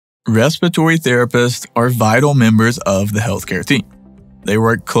Respiratory therapists are vital members of the healthcare team. They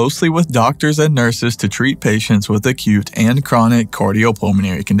work closely with doctors and nurses to treat patients with acute and chronic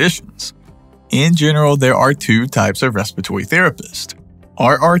cardiopulmonary conditions. In general, there are two types of respiratory therapists,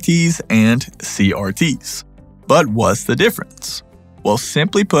 RRTs and CRTs. But what's the difference? Well,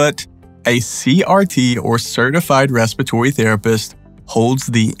 simply put, a CRT or Certified Respiratory Therapist holds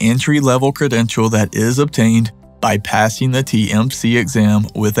the entry-level credential that is obtained by passing the TMC exam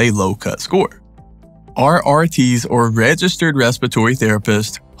with a low-cut score. RRTs or Registered Respiratory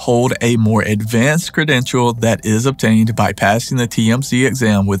Therapists hold a more advanced credential that is obtained by passing the TMC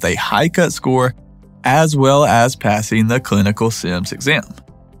exam with a high-cut score as well as passing the Clinical SIMS exam.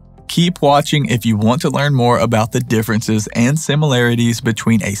 Keep watching if you want to learn more about the differences and similarities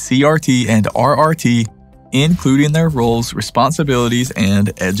between a CRT and RRT, including their roles, responsibilities,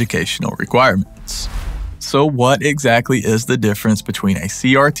 and educational requirements. So what exactly is the difference between a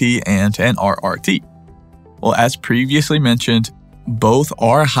CRT and an RRT? Well, as previously mentioned, both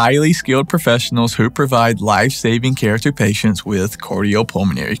are highly skilled professionals who provide life-saving care to patients with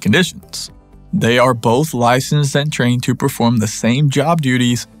cardiopulmonary conditions. They are both licensed and trained to perform the same job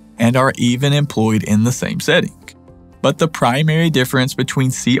duties and are even employed in the same setting. But the primary difference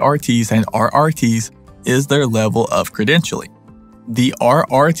between CRTs and RRTs is their level of credentialing. The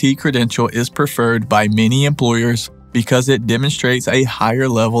RRT credential is preferred by many employers because it demonstrates a higher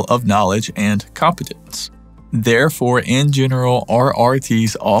level of knowledge and competence. Therefore, in general,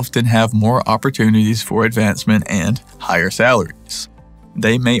 RRTs often have more opportunities for advancement and higher salaries.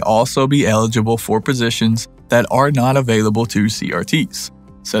 They may also be eligible for positions that are not available to CRTs,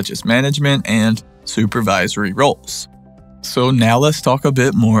 such as management and supervisory roles. So now let's talk a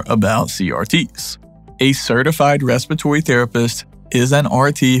bit more about CRTs. A Certified Respiratory Therapist is an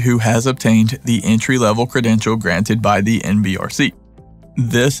RT who has obtained the entry-level credential granted by the NBRC.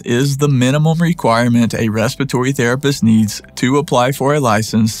 This is the minimum requirement a respiratory therapist needs to apply for a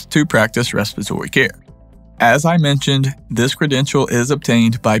license to practice respiratory care. As I mentioned, this credential is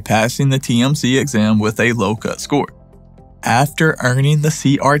obtained by passing the TMC exam with a low-cut score. After earning the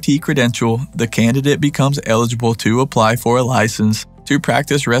CRT credential, the candidate becomes eligible to apply for a license to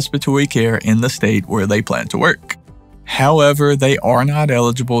practice respiratory care in the state where they plan to work. However, they are not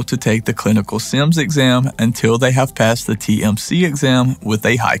eligible to take the Clinical SIMS exam until they have passed the TMC exam with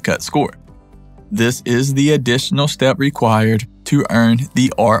a high-cut score. This is the additional step required to earn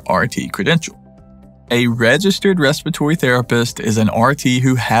the RRT credential. A Registered Respiratory Therapist is an RT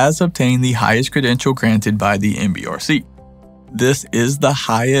who has obtained the highest credential granted by the NBRC. This is the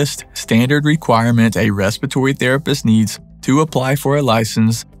highest standard requirement a respiratory therapist needs to apply for a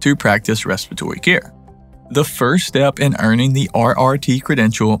license to practice respiratory care. The first step in earning the RRT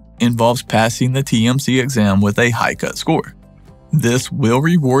credential involves passing the TMC exam with a high-cut score. This will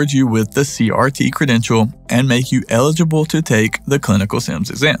reward you with the CRT credential and make you eligible to take the Clinical SIMS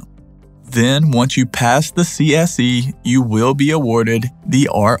exam. Then, once you pass the CSE, you will be awarded the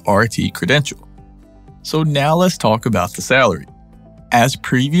RRT credential. So now let's talk about the salary. As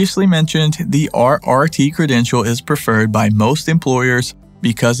previously mentioned, the RRT credential is preferred by most employers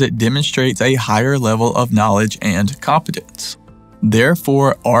because it demonstrates a higher level of knowledge and competence.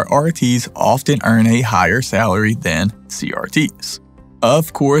 Therefore, RRTs often earn a higher salary than CRTs.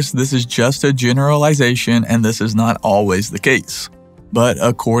 Of course, this is just a generalization and this is not always the case. But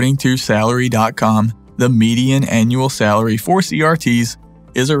according to Salary.com, the median annual salary for CRTs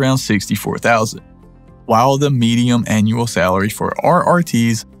is around $64,000, while the median annual salary for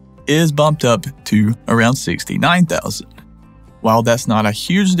RRTs is bumped up to around $69,000. While that's not a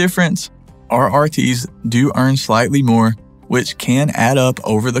huge difference, RRTs do earn slightly more, which can add up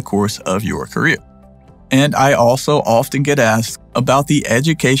over the course of your career. And I also often get asked about the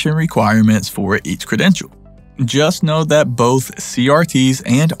education requirements for each credential. Just know that both CRTs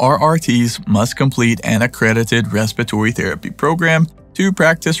and RRTs must complete an accredited respiratory therapy program to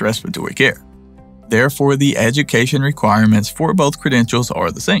practice respiratory care. Therefore, the education requirements for both credentials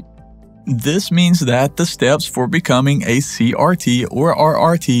are the same. This means that the steps for becoming a CRT or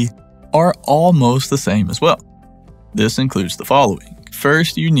RRT are almost the same as well. This includes the following.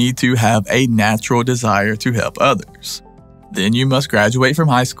 First, you need to have a natural desire to help others. Then you must graduate from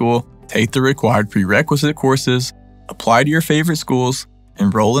high school, take the required prerequisite courses, apply to your favorite schools,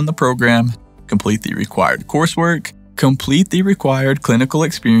 enroll in the program, complete the required coursework, complete the required clinical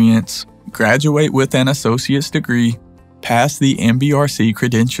experience, graduate with an associate's degree, pass the NBRC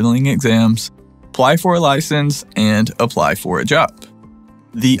credentialing exams, apply for a license, and apply for a job.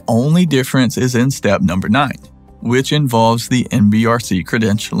 The only difference is in step number 9, which involves the NBRC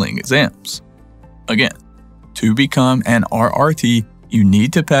credentialing exams. Again, to become an RRT, You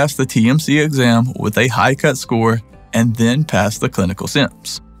need to pass the TMC exam with a high cut score and then pass the clinical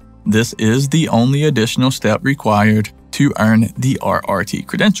sims. This is the only additional step required to earn the RRT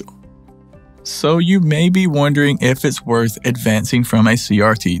credential. So you may be wondering if it's worth advancing from a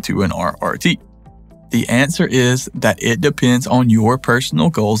CRT to an RRT. The answer is that it depends on your personal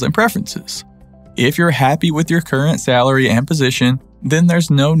goals and preferences. If you're happy with your current salary and position, then there's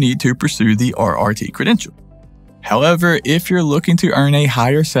no need to pursue the RRT credential. However, if you're looking to earn a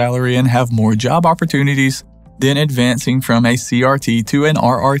higher salary and have more job opportunities, then advancing from a CRT to an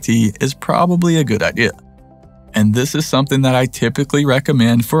RRT is probably a good idea. And this is something that I typically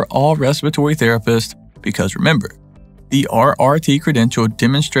recommend for all respiratory therapists because remember, the RRT credential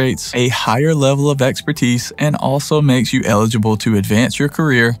demonstrates a higher level of expertise and also makes you eligible to advance your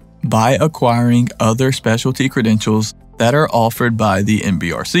career by acquiring other specialty credentials that are offered by the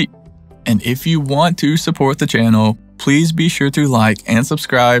NBRC. And if you want to support the channel, please be sure to like and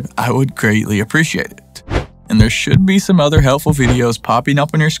subscribe. I would greatly appreciate it. And there should be some other helpful videos popping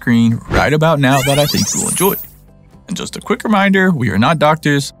up on your screen right about now that I think you'll enjoy. And just a quick reminder, we are not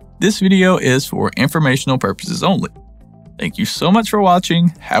doctors. This video is for informational purposes only. Thank you so much for watching.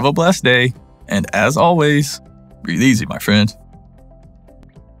 Have a blessed day. And as always, breathe easy, my friend.